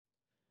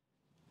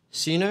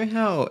So you know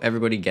how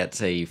everybody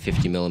gets a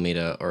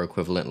 50mm or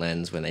equivalent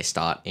lens when they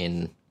start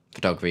in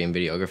photography and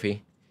videography?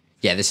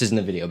 Yeah, this isn't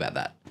a video about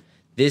that.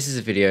 This is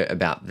a video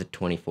about the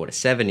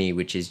 24-70,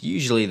 which is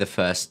usually the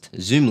first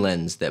zoom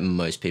lens that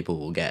most people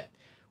will get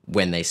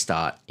when they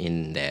start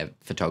in their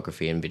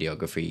photography and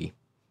videography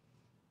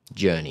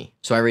journey.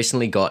 So I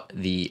recently got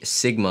the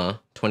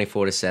Sigma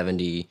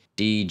 24-70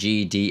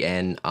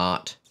 DGDN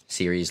Art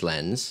series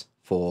lens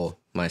for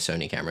my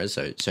Sony cameras,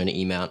 so Sony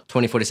E-mount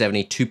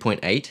 24-70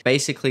 2.8.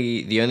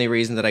 Basically, the only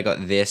reason that I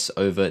got this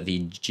over the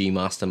G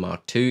Master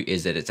Mark II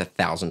is that it's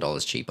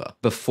 $1,000 cheaper.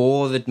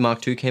 Before the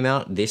Mark II came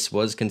out, this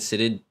was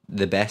considered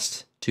the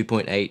best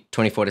 2.8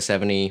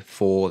 24-70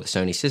 for the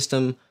Sony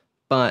system,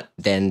 but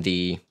then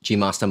the G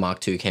Master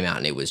Mark II came out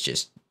and it was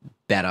just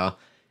better,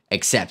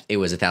 except it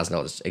was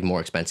 $1,000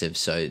 more expensive.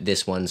 So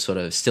this one sort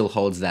of still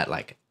holds that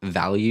like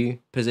value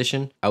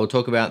position. I will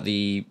talk about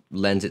the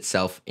lens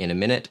itself in a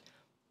minute,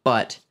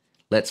 but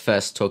let's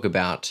first talk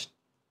about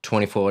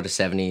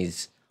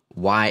 24-70s,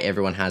 why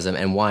everyone has them,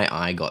 and why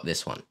I got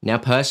this one. Now,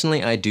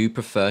 personally, I do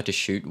prefer to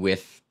shoot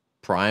with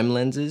prime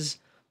lenses,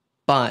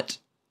 but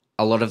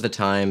a lot of the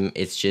time,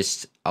 it's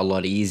just a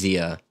lot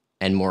easier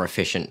and more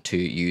efficient to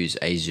use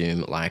a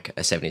zoom like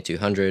a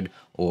 7200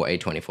 or a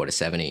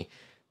 24-70,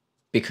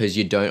 because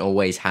you don't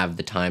always have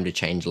the time to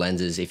change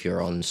lenses if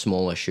you're on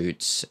smaller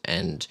shoots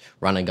and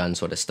run and gun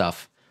sort of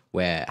stuff,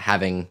 where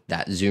having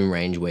that zoom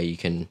range where you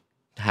can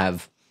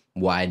have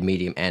wide,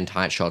 medium, and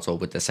tight shots all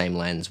with the same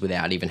lens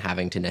without even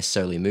having to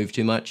necessarily move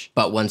too much.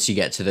 But once you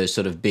get to those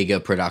sort of bigger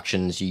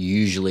productions, you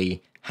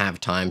usually have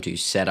time to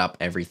set up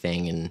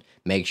everything and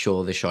make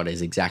sure the shot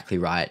is exactly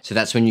right. So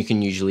that's when you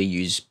can usually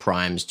use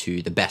primes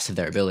to the best of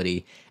their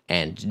ability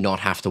and not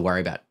have to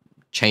worry about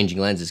changing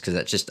lenses, because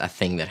that's just a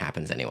thing that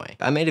happens anyway.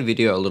 I made a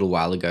video a little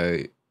while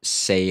ago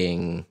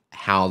saying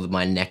how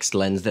my next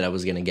lens that I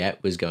was going to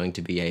get was going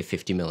to be a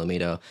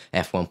 50mm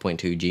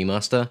f1.2 G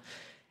Master,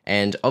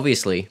 and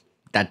obviously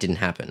that didn't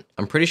happen.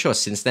 I'm pretty sure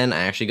since then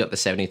I actually got the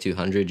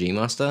 7200 G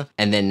Master,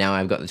 and then now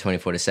I've got the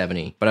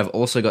 24-70, but I've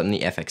also gotten the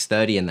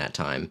FX30 in that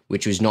time,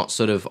 which was not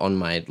sort of on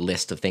my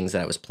list of things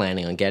that I was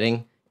planning on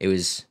getting. It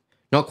was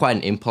not quite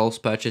an impulse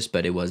purchase,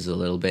 but it was a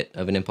little bit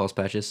of an impulse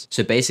purchase.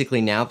 So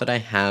basically, now that I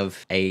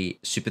have a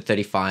Super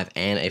 35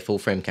 and a full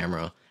frame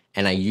camera,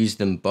 and I use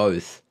them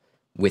both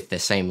with the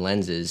same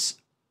lenses,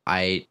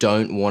 I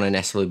don't want to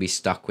necessarily be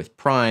stuck with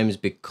primes,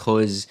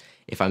 because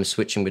if I'm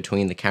switching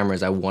between the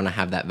cameras, I want to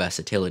have that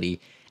versatility.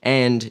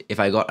 And if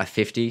I got a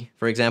 50,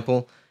 for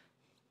example,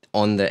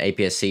 on the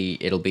aps-c,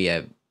 it'll be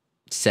a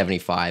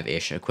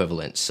 75-ish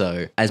equivalent.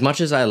 So as much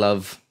as I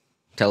love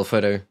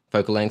telephoto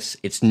focal lengths,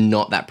 it's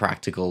not that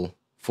practical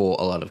for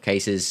a lot of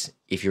cases.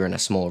 If you're in a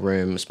small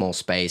room, small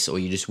space, or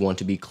you just want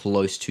to be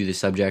close to the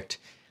subject,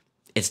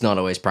 it's not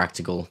always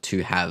practical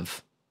to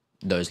have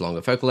those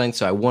longer focal lengths.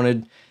 So I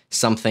wanted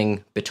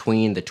something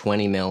between the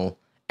 20mm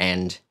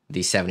and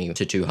the 70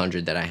 to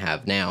 200 that I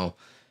have now.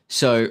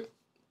 So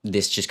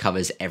this just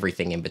covers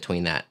everything in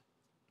between that,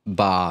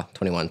 bar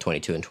 21,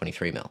 22, and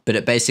 23mm. But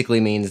it basically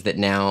means that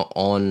now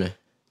on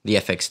the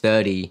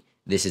FX30,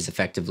 this is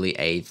effectively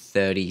a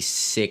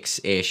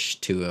 36-ish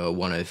to a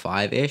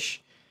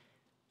 105-ish,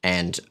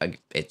 and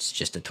it's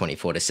just a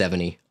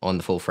 24-70 on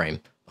the full frame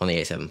on the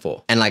A7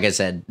 IV. And like I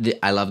said,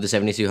 I love the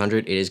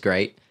 7200, it is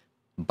great,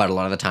 but a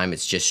lot of the time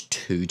it's just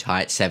too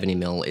tight.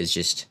 70mm is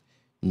just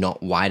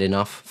not wide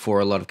enough for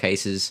a lot of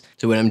cases.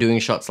 So when I'm doing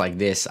shots like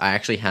this, I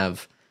actually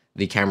have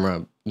the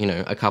camera, you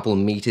know, a couple of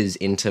meters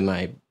into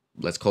my,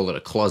 let's call it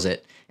a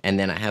closet, and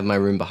then I have my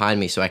room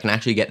behind me, so I can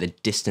actually get the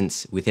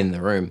distance within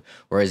the room.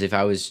 Whereas if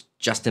I was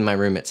just in my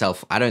room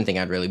itself, I don't think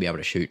I'd really be able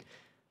to shoot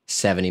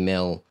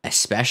 70mm,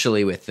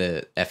 especially with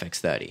the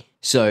FX30.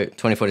 So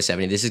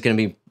 24-70, this is going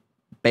to be,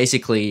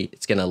 basically,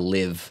 it's going to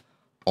live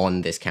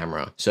on this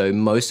camera. So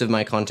most of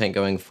my content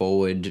going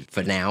forward,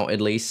 for now at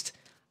least,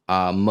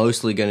 are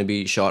mostly going to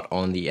be shot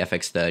on the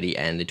FX30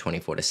 and the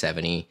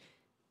 24-70,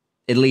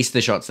 at least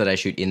the shots that I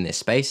shoot in this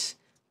space,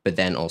 but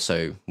then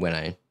also when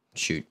I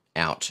shoot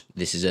out,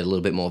 this is a little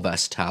bit more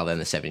versatile than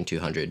the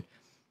 7200.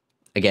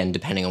 Again,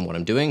 depending on what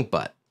I'm doing,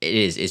 but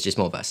it's just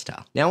more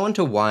versatile. Now on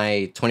to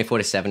why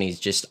 24-70s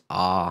just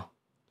are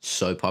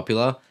so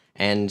popular,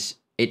 and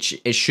it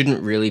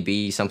shouldn't really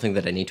be something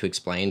that I need to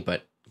explain,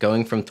 but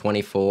going from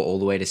 24 all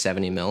the way to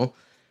 70mm,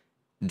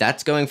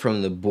 that's going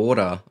from the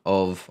border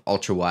of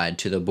ultra-wide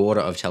to the border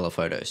of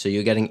telephoto. So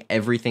you're getting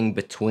everything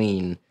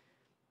between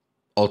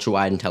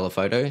ultra-wide and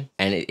telephoto,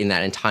 and in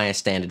that entire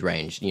standard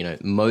range. You know,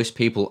 most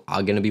people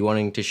are going to be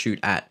wanting to shoot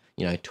at,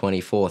 you know,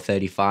 24,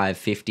 35,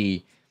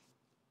 50,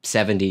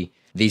 70.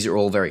 These are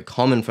all very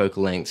common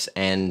focal lengths,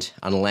 and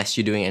unless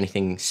you're doing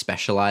anything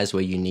specialized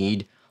where you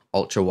need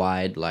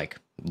ultra-wide, like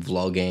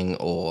vlogging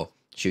or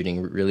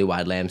shooting really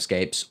wide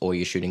landscapes, or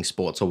you're shooting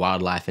sports or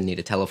wildlife and need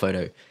a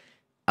telephoto,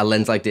 a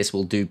lens like this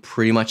will do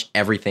pretty much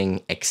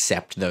everything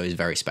except those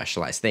very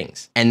specialized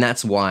things. And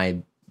that's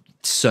why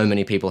so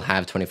many people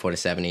have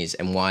 24-70s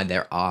and why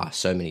there are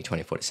so many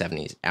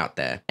 24-70s out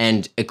there.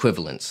 And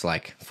equivalents,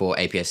 like for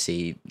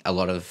aps-c, a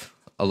lot of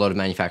a lot of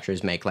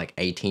manufacturers make like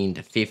 18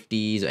 to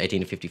 50s or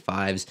 18 to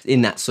 55s,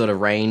 in that sort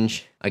of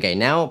range. Okay,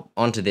 now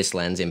onto this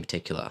lens in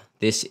particular.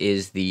 This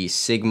is the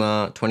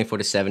Sigma 24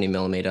 to 70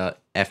 millimeter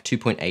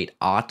f2.8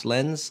 art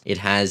lens. It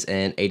has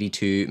an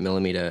 82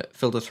 millimeter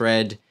filter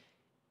thread.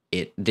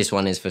 This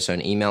one is for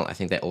Sony E-mount. I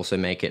think they also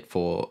make it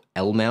for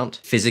L-mount.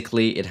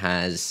 Physically, it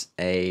has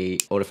a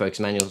autofocus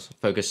manual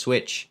focus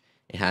switch.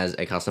 It has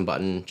a custom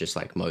button, just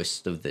like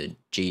most of the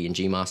G and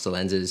G Master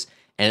lenses.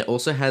 And it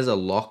also has a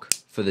lock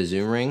for the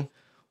zoom ring,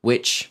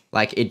 which,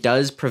 like, it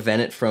does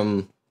prevent it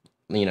from,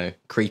 you know,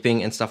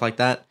 creeping and stuff like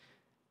that.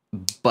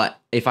 But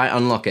if I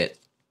unlock it,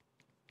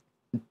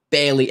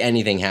 barely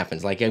anything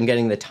happens. Like, I'm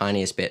getting the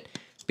tiniest bit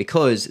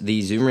because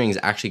the zoom ring is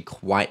actually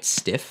quite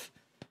stiff.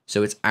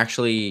 So it's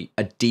actually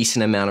a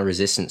decent amount of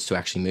resistance to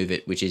actually move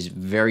it, which is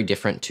very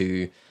different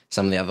to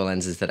some of the other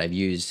lenses that I've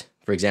used.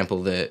 For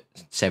example, the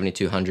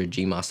 7200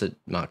 G Master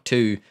Mark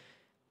II,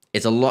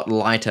 it's a lot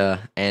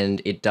lighter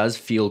and it does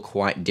feel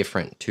quite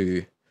different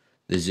to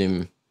the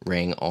zoom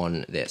ring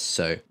on this.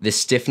 So this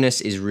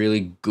stiffness is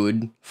really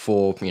good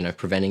for, you know,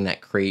 preventing that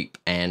creep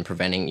and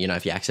preventing, you know,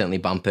 if you accidentally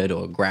bump it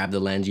or grab the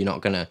lens, you're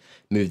not going to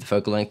move the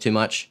focal length too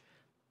much.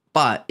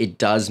 But it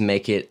does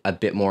make it a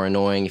bit more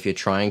annoying if you're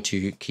trying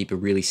to keep a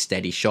really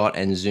steady shot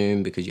and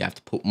zoom, because you have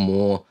to put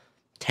more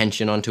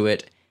tension onto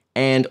it.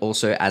 And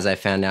also, as I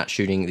found out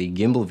shooting the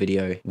gimbal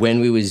video,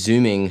 when we were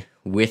zooming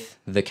with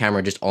the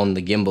camera just on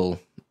the gimbal,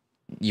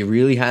 you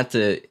really had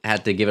to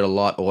give it a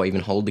lot, or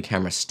even hold the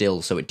camera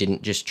still so it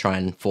didn't just try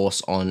and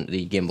force on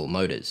the gimbal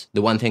motors.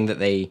 The one thing that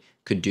they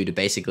could do to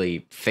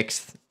basically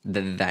fix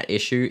that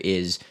issue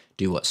is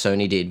do what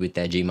Sony did with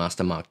their G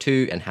Master Mark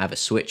II and have a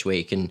switch where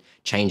you can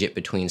change it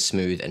between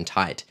smooth and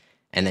tight.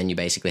 And then you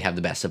basically have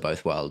the best of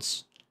both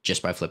worlds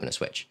just by flipping a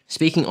switch.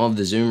 Speaking of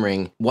the zoom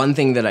ring, one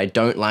thing that I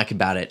don't like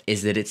about it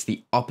is that it's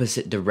the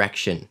opposite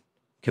direction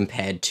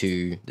compared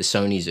to the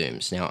Sony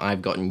zooms. Now,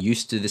 I've gotten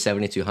used to the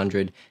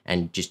 7200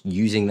 and just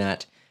using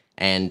that,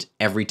 and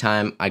every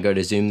time I go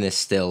to zoom this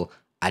still,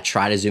 I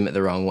try to zoom it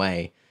the wrong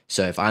way.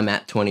 So if I'm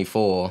at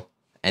 24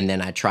 and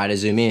then I try to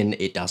zoom in,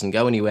 it doesn't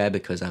go anywhere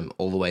because I'm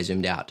all the way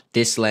zoomed out.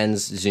 This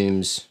lens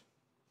zooms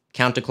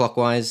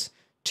counterclockwise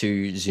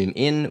to zoom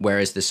in,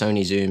 whereas the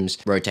Sony zooms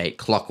rotate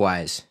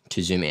clockwise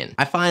to zoom in.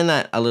 I find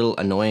that a little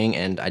annoying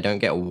and I don't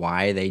get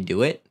why they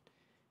do it.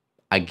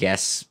 I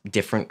guess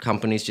different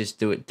companies just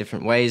do it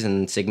different ways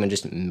and Sigma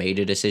just made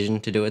a decision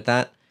to do it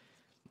that.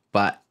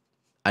 But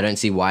I don't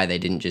see why they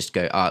didn't just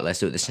go, oh, let's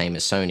do it the same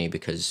as Sony,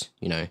 because,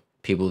 you know,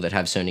 people that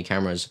have Sony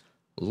cameras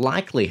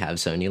likely have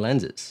Sony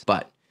lenses.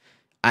 But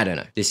I don't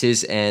know. This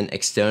is an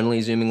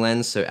externally zooming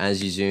lens, so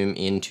as you zoom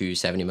into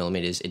 70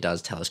 millimeters, it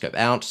does telescope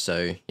out.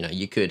 So, you know,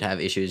 you could have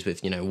issues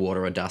with, you know,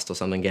 water or dust or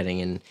something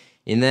getting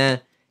in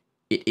there.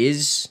 It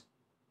is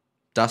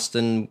dust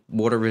and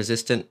water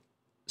resistant,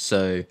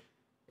 so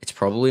it's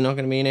probably not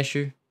going to be an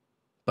issue,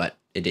 but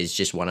it is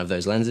just one of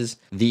those lenses.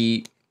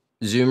 The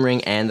zoom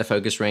ring and the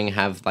focus ring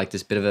have like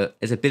this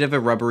it's a bit of a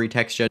rubbery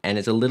texture, and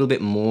it's a little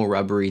bit more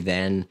rubbery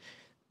than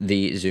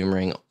the zoom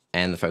ring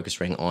and the focus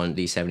ring on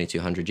the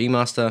 7200 G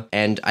Master.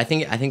 And I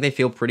think they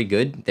feel pretty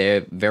good.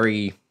 They're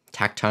very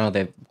tactile.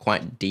 They're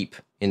quite deep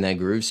in their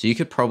grooves. So you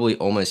could probably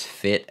almost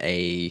fit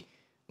a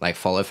like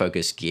follow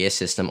focus gear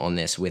system on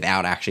this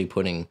without actually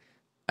putting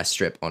a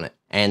strip on it.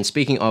 And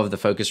speaking of the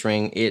focus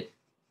ring,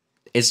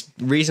 it's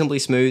reasonably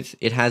smooth.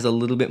 It has a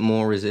little bit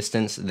more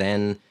resistance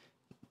than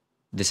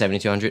the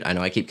 7200. I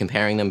know I keep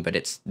comparing them, but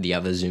it's the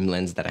other zoom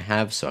lens that I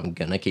have, so I'm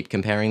gonna keep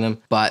comparing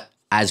them. But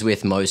as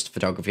with most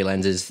photography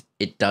lenses,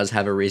 it does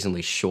have a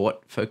reasonably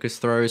short focus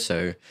throw,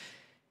 so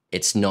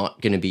it's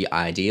not going to be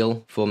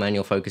ideal for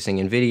manual focusing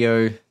in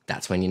video.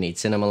 That's when you need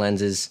cinema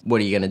lenses.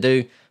 What are you going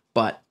to do?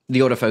 But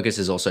the autofocus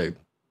is also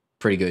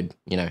pretty good.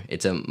 You know,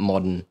 it's a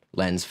modern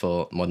lens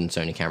for modern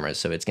Sony cameras,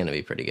 so it's going to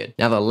be pretty good.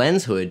 Now, the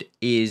lens hood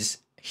is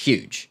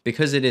huge.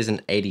 Because it is an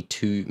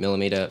 82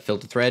 millimeter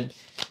filter thread,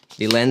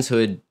 the lens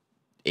hood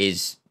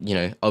is, you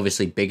know,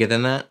 obviously bigger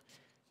than that.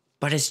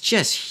 But it's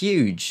just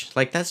huge.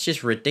 Like, that's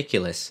just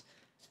ridiculous.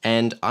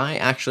 And I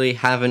actually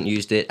haven't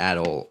used it at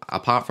all.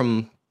 Apart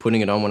from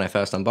putting it on when I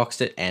first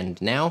unboxed it,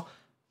 and now,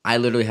 I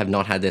literally have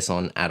not had this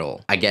on at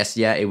all. I guess,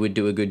 yeah, it would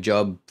do a good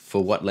job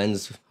for what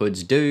lens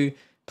hoods do,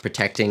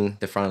 protecting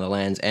the front of the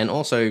lens. And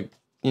also,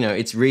 you know,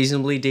 it's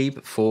reasonably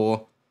deep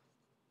for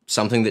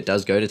something that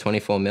does go to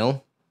 24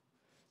 mil.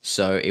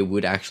 So it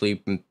would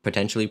actually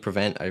potentially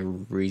prevent a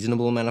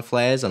reasonable amount of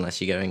flares unless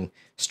you're going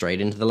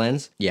straight into the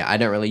lens. Yeah, I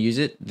don't really use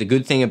it. The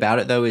good thing about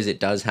it though is it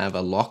does have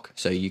a lock,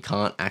 so you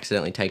can't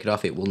accidentally take it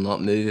off. It will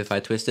not move if I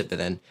twist it, but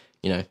then,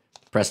 you know,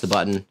 press the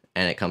button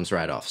and it comes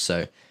right off.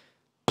 So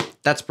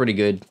that's pretty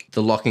good.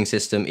 The locking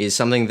system is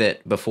something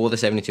that before the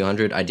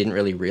 7200 I didn't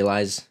really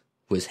realize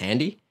was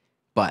handy,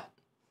 but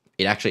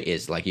it actually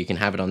is. Like, you can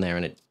have it on there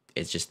and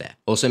it's just there.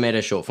 Also made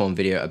a short form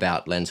video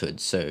about lens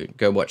hoods, so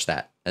go watch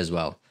that as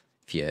well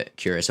if you're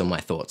curious on my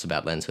thoughts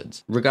about lens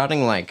hoods.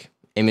 Regarding like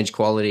image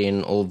quality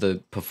and all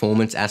the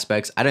performance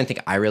aspects, I don't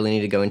think I really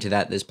need to go into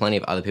that. There's plenty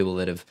of other people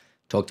that have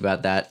talked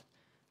about that.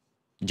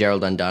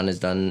 Gerald Undone has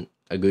done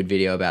a good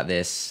video about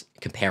this,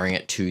 comparing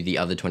it to the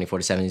other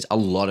 24-70s. A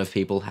lot of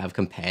people have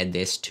compared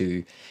this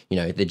to, you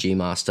know, the G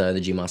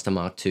Master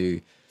Mark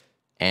II,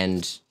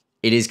 and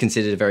it is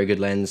considered a very good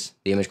lens.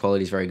 The image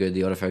quality is very good.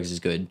 The autofocus is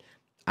good.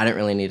 I don't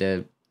really need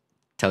to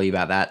tell you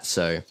about that,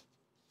 so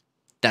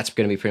that's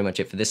going to be pretty much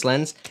it for this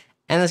lens.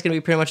 And that's going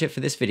to be pretty much it for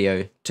this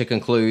video. To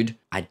conclude,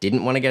 I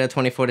didn't want to get a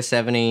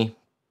 24-70,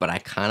 but I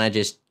kind of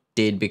just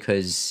did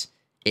because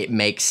it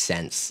makes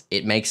sense.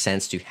 It makes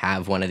sense to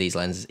have one of these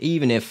lenses,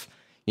 even if,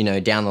 you know,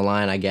 down the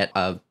line I get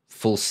a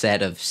full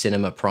set of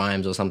cinema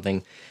primes or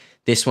something.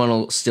 This one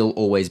will still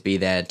always be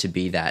there to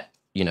be that,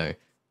 you know,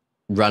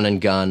 run and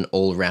gun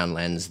all round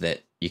lens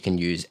that you can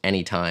use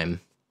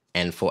anytime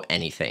and for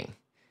anything.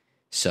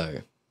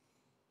 So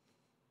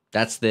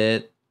that's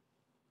the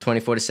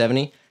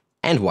 24-70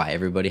 and why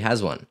everybody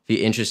has one. If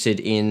you're interested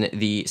in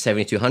the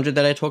 7200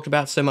 that I talked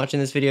about so much in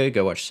this video,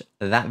 go watch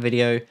that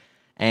video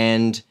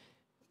and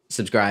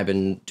subscribe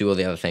and do all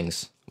the other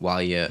things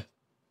while you're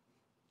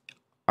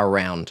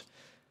around.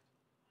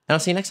 And I'll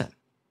see you next time.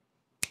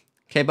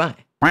 Okay, bye.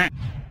 I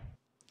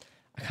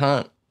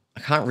can't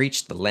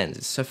reach the lens.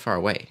 It's so far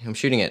away. I'm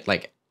shooting at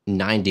like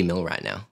 90mm right now.